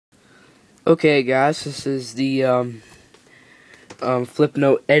Okay guys, this is the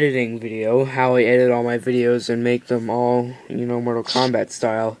Flipnote editing video, how I edit all my videos and make them all, Mortal Kombat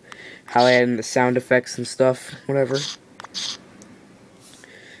style. How I add in the sound effects and stuff, whatever.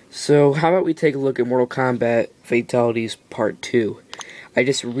 So, how about we take a look at Mortal Kombat Fatalities Part 2. I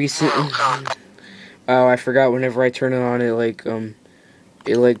just recently... Oh, I forgot whenever I turn it on,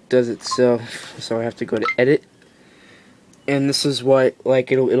 it does itself, so I have to go to Edit. And this is what,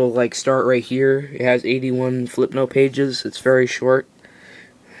 it'll start right here. It has 81 Flipnote pages. It's very short.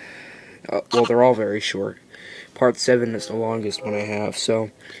 Well, they're all very short. Part 7 is the longest one I have. So,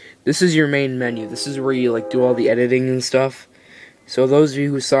 this is your main menu. This is where you, do all the editing and stuff. So, those of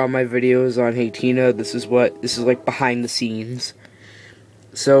you who saw my videos on Hey Tina, this is behind the scenes.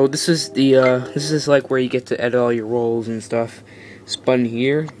 So, this is where you get to edit all your roles and stuff. This button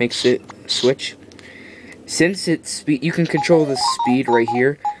here makes it switch. Since you can control the speed right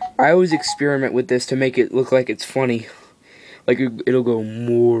here. I always experiment with this to make it look like it's funny. Like it'll go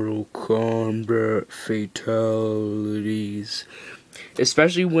Mortal Kombat Fatalities.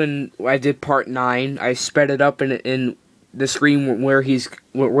 Especially when I did Part 9, I sped it up in the screen where he's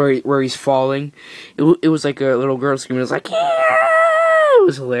falling. It was like a little girl screaming. It was like, yeah! It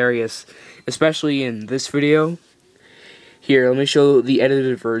was hilarious. Especially in this video. Here, let me show the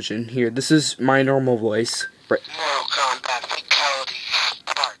edited version. Here, this is my normal voice. Right. Mortal Kombat Fatalities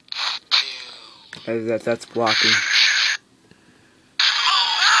Part 2. That's blocking.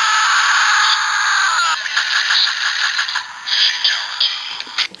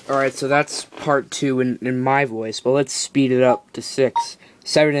 Alright, so that's Part 2 in my voice, but let's speed it up to 6.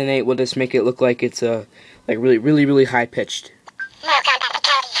 7 and 8 will just make it look like it's really high pitched.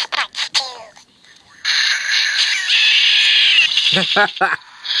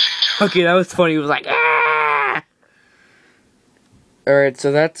 Okay, that was funny. It was like, ah! Alright,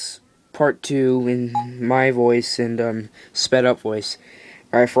 so that's Part 2 in my voice and sped up voice.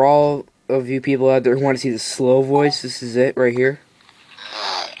 Alright, for all of you people out there who want to see the slow voice, this is it right here.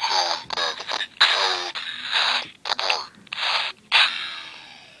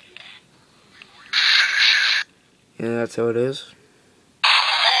 Yeah, that's how it is.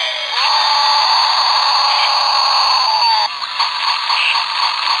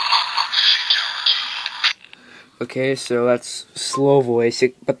 Okay, so that's slow voice,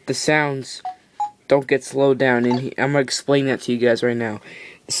 but the sounds don't get slowed down, and I'm going to explain that to you guys right now.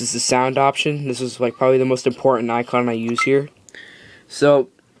 This is the sound option. This is probably the most important icon I use here. So,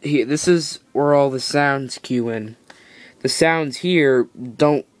 this is where all the sounds cue in. The sounds here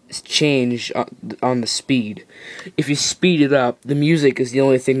don't change on the speed. If you speed it up, the music is the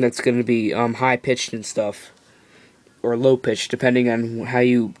only thing that's going to be high-pitched and stuff. Or low-pitched, depending on how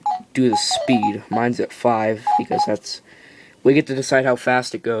you do the speed. Mine's at 5 because we get to decide how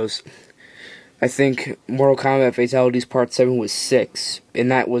fast it goes. I think Mortal Kombat Fatalities Part 7 was 6,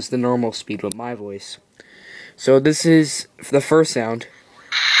 and that was the normal speed with my voice. So this is the first sound.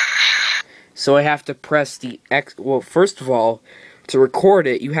 So I have to press the X. Well, first of all, to record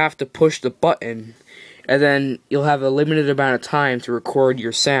it, you have to push the button, and then you'll have a limited amount of time to record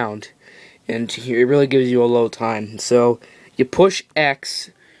your sound. And it really gives you a low time. So you push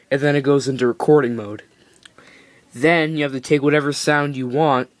X, and then it goes into recording mode. Then you have to take whatever sound you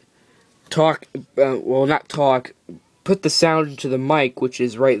want, put the sound into the mic, which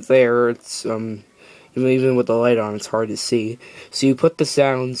is right there. It's even with the light on, it's hard to see. So you put the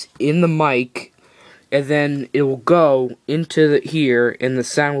sounds in the mic, and then it will go into here, and the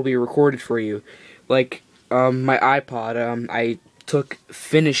sound will be recorded for you. Like my iPod, I took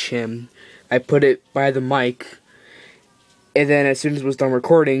Finish Him, I put it by the mic. And then, as soon as it was done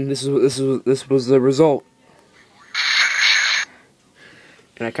recording, this was the result.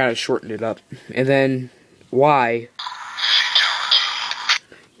 And I kind of shortened it up. And then, Y,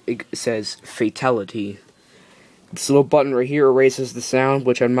 it says Fatality. This little button right here erases the sound,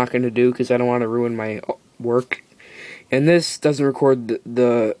 which I'm not going to do because I don't want to ruin my work. And this doesn't record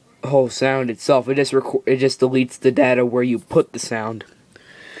the whole sound itself. It just deletes the data where you put the sound.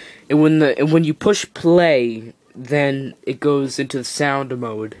 And when you push play, then it goes into the sound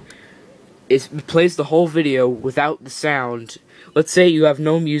mode. It plays the whole video without the sound. Let's say you have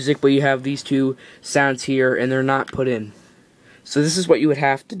no music, but you have these two sounds here, and they're not put in. So this is what you would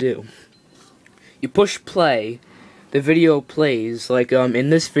have to do. You push play, the video plays. In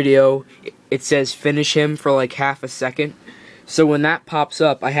this video, it says Finish Him for half a second. So when that pops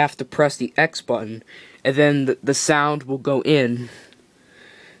up, I have to press the X button, and then the sound will go in,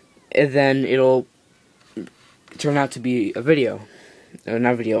 and then it'll turn out to be a video.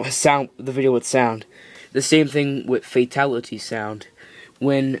 Not video, the video with sound. The same thing with Fatality sound.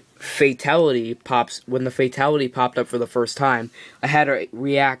 when the fatality popped up for the first time, I had to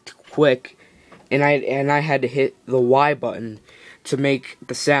react quick, and I had to hit the Y button to make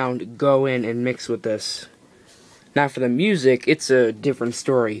the sound go in and mix with this. Now for the music, it's a different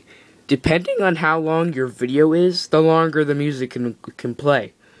story. Depending on how long your video is, the longer the music can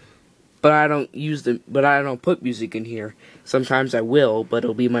play. But I don't put music in here. Sometimes I will, but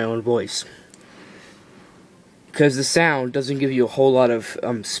it'll be my own voice. Because the sound doesn't give you a whole lot of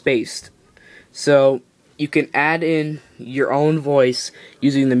space. So you can add in your own voice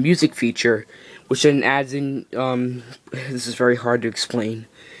using the music feature, which then adds in, this is very hard to explain.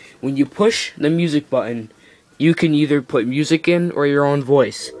 When you push the music button, you can either put music in or your own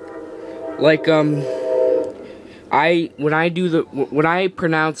voice. Like, when I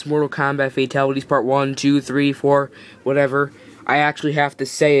pronounce Mortal Kombat Fatalities Part 1, 2, 3, 4, whatever, I actually have to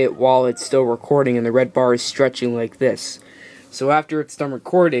say it while it's still recording and the red bar is stretching like this. So after it's done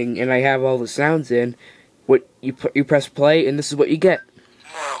recording and I have all the sounds in, you press play and this is what you get.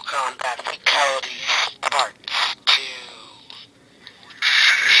 Mortal Kombat Fatalities Part 2.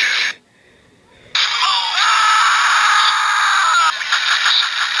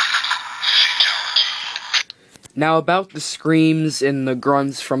 Now about the screams and the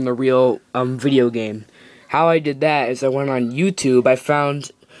grunts from the real video game. How I did that is I went on YouTube, I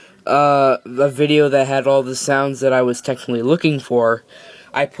found a video that had all the sounds that I was technically looking for.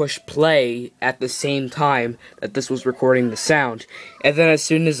 I pushed play at the same time that this was recording the sound. And then as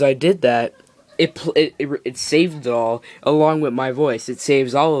soon as I did that, it saved it all along with my voice. It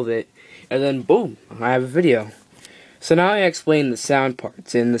saves all of it. And then boom, I have a video. So now I explain the sound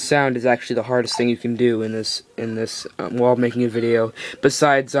parts, and the sound is actually the hardest thing you can do in this while making a video.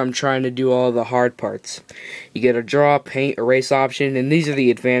 Besides, I'm trying to do all the hard parts. You get a draw, paint, erase option, and these are the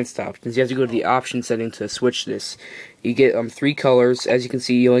advanced options. You have to go to the option setting to switch this. You get 3 colors. As you can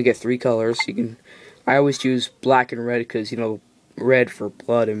see, you only get 3 colors. I always choose black and red because red for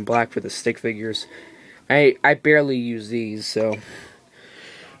blood and black for the stick figures. I barely use these,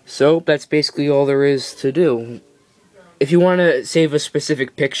 so that's basically all there is to do. If you want to save a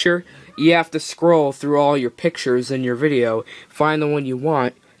specific picture, you have to scroll through all your pictures in your video, find the one you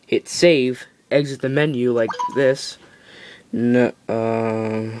want, hit save, exit the menu like this. No,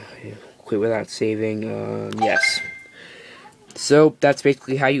 quit without saving. Yes. So that's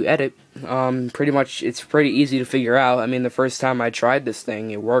basically how you edit. Pretty much, it's pretty easy to figure out. I mean, the first time I tried this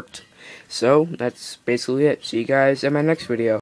thing, it worked. So that's basically it. See you guys in my next video.